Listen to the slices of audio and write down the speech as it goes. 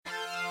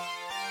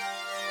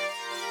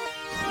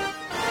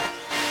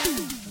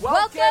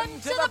Welcome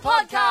to the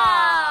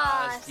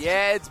podcast!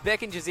 Yeah, it's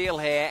Beck and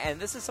Jazeel here, and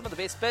this is some of the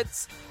best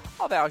bits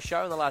of our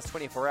show in the last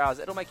 24 hours.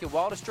 It'll make your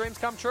wildest dreams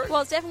come true. Well,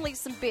 it's definitely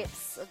some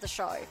bits of the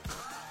show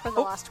from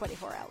the last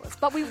 24 hours,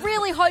 but we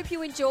really hope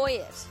you enjoy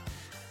it.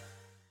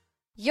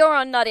 You're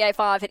on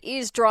 98.5. It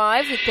is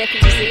Drive with Beck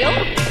and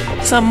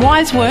Jazeel. Some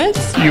wise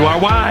words. You are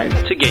wise.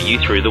 To get you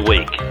through the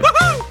week.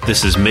 Woohoo!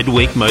 This is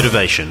Midweek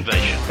Motivation.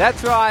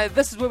 That's right.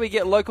 This is where we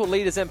get local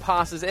leaders and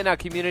pastors in our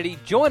community.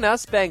 Join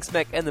us, bang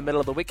smack in the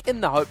middle of the week,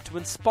 in the hope to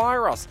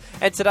inspire us.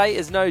 And today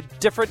is no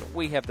different.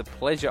 We have the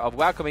pleasure of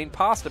welcoming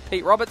Pastor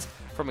Pete Roberts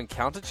from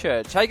Encounter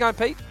Church. How you going,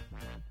 Pete?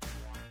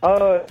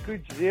 Oh,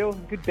 good, Jazeel.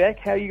 Good, Beck.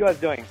 How are you guys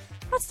doing?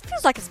 It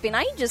feels like it's been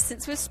ages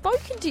since we've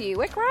spoken to you.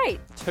 We're great.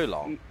 Too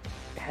long.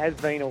 It has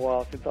been a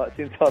while since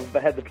I've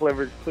had the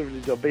privilege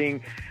of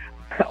being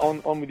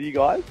on with you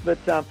guys, but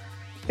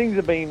things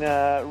have been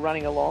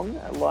running along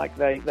like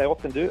they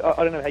often do. I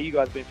don't know how you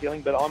guys have been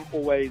feeling, but I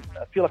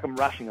feel like I'm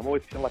rushing. I'm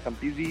always feeling like I'm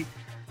busy.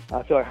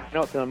 I feel like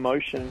it's an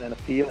emotion and a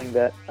feeling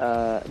that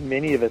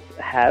many of us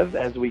have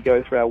as we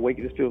go through our week.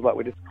 It just feels like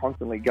we're just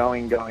constantly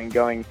going.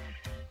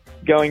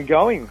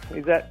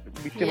 Is that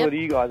similar to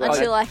you guys?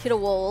 Until I hit a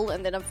wall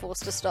and then I'm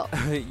forced to stop.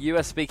 You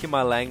are speaking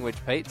my language,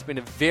 Pete. It's been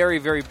a very,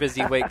 very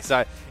busy week.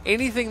 So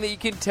anything that you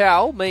can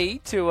tell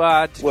me to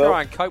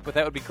try and cope with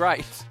that would be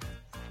great.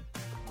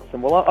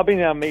 Awesome. Well, I've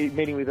been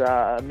meeting with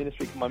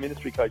my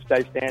ministry coach,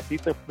 Dave Stance.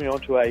 He's put me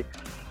onto a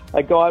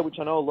guy which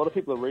I know a lot of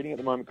people are reading at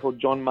the moment called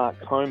John Mark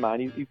Comer,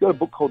 and he's got a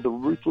book called The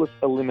Ruthless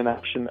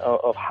Elimination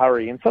of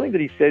Hurry. And something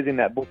that he says in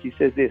that book, he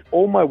says this: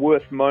 all my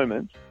worst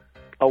moments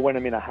are when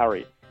I'm in a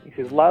hurry. He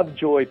says, love,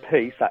 joy,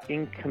 peace are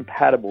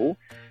incompatible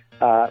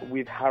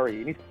with hurry.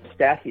 And his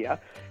stat here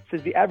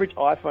says the average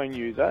iPhone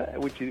user,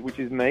 which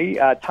is me,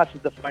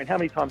 touches the phone. How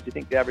many times do you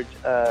think the average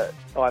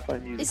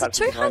iPhone user touches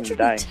the phone in a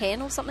day? Is it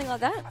 210 or something like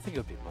that? I think it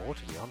would be more,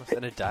 to be honest,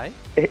 in a day.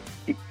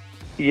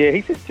 Yeah,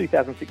 he says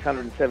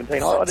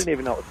 2,617. I didn't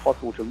even know it was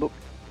possible to look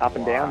up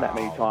and down that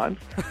many times.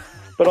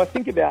 But I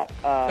think about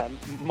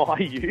my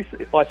use.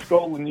 I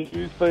scroll the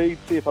news feed,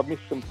 see if I've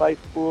missed some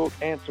Facebook,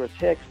 answer a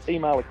text,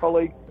 email a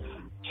colleague,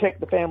 check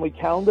the family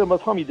calendar. By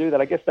the time you do that,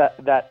 I guess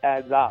that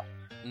adds up.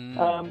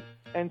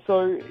 And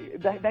so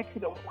that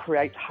could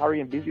create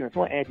hurry and busyness. It's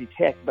not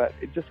anti-tech, but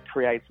it just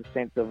creates a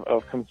sense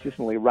of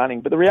consistently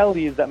running. But the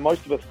reality is that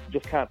most of us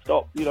just can't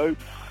stop. You know,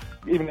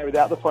 even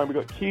without the phone, we've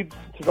got kids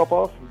to drop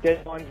off,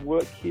 deadlines,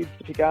 work, kids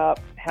to pick up,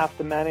 house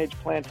to manage,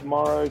 plan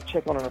tomorrow,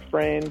 check on a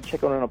friend,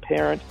 check on a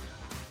parent.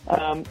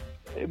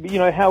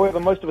 However,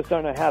 most of us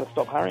don't know how to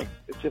stop hurrying.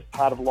 It's just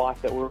part of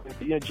life that we're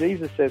in.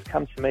 Jesus says,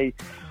 come to me,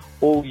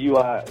 all you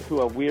who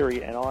are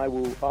weary, and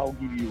I'll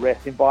give you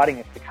rest, inviting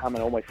us to come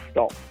and almost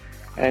stop.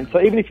 And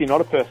so even if you're not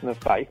a person of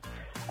faith,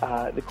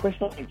 the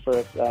question I think for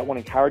us, I want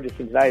to encourage us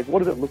in today is, what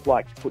does it look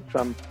like to put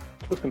some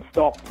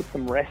stop, put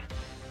some rest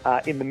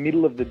in the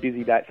middle of the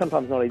busy day? It's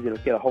sometimes not easy to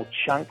get a whole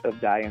chunk of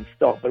day and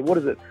stop, but what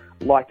is it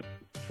like to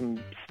put some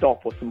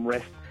stop or some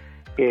rest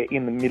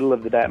in the middle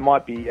of the day? It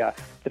might be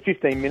the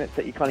 15 minutes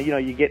that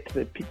you get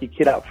to pick your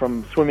kid up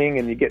from swimming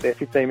and you get there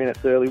 15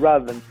 minutes early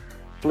rather than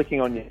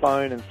flicking on your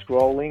phone and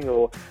scrolling,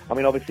 or,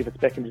 obviously if it's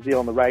Beck and Jazeel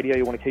on the radio,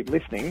 you want to keep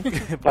listening.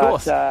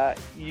 But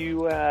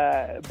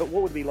what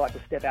would it be like to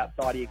step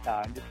outside of your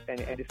car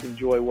and just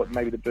enjoy what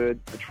maybe the birds,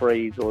 the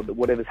trees, or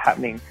whatever's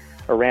happening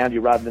around you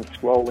rather than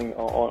scrolling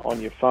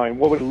on your phone?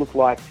 What would it look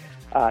like,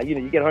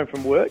 you get home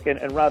from work and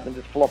rather than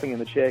just flopping in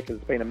the chair because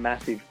it's been a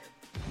massive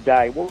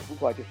day, what would it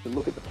look like just to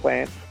look at the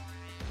plants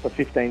for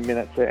 15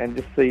 minutes and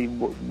just see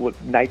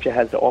what nature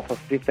has to offer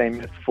for 15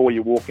 minutes before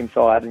you walk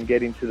inside and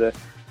get into the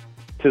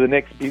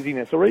next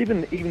busyness, or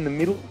even the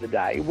middle of the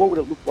day? What would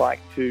it look like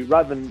to,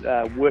 rather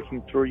than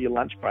working through your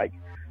lunch break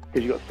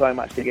because you've got so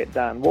much to get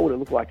done, what would it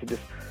look like to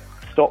just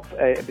stop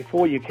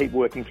before you keep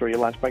working through your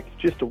lunch break,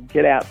 just to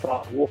get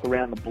outside, walk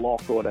around the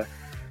block, or to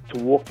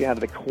walk down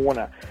to the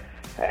corner?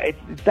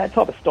 It's that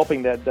type of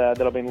stopping that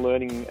I've been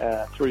learning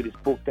through this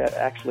book that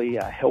actually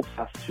helps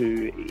us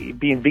to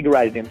be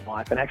invigorated in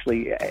life and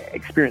actually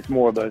experience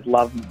more of those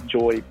love,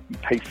 joy,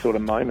 peace sort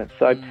of moments.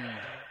 So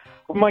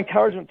my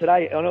encouragement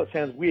today, I know it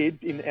sounds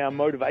weird in our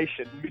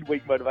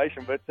midweek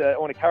motivation, but I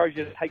want to encourage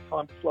you to take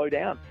time to slow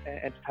down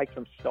and to take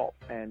some stop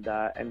and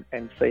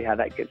see how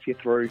that gets you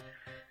through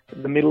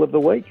the middle of the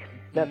week.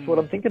 That's what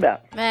I'm thinking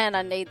about. Man,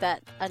 I need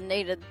that. I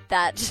needed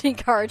that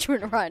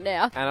encouragement right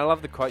now. And I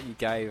love the quote you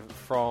gave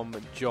from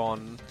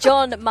John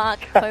Mark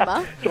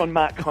Comer. John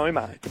Mark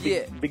Comer.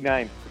 Big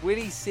name. When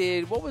he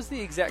said, what was the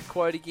exact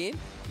quote again?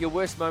 Your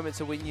worst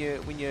moments are when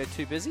you're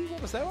too busy.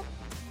 What was that one?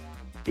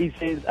 He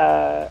says,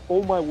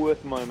 all my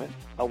worst moments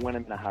are when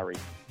I'm in a hurry.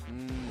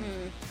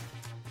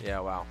 Yeah,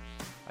 wow.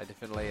 I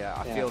definitely,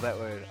 I feel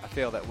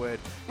that word.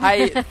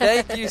 Hey,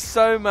 thank you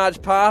so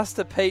much,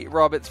 Pastor Pete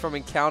Roberts from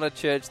Encounter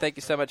Church. Thank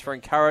you so much for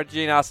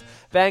encouraging us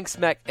bang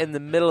smack in the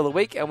middle of the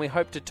week, and we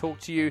hope to talk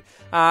to you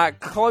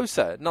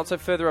closer, not so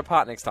further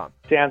apart next time.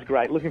 Sounds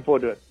great. Looking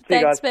forward to it. See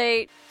Thanks, you guys.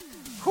 Pete.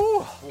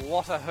 Whew,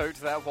 what a hoot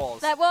that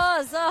was. That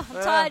was. Oh,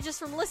 I'm tired just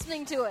from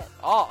listening to it.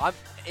 Oh, I'm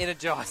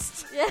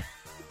energized. Yeah.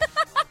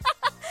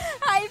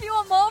 Hey, if you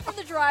want more from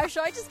the Drive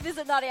Show. Just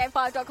visit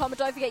 985.com and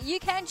don't forget you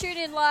can tune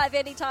in live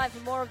anytime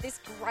for more of this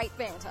great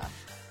banter.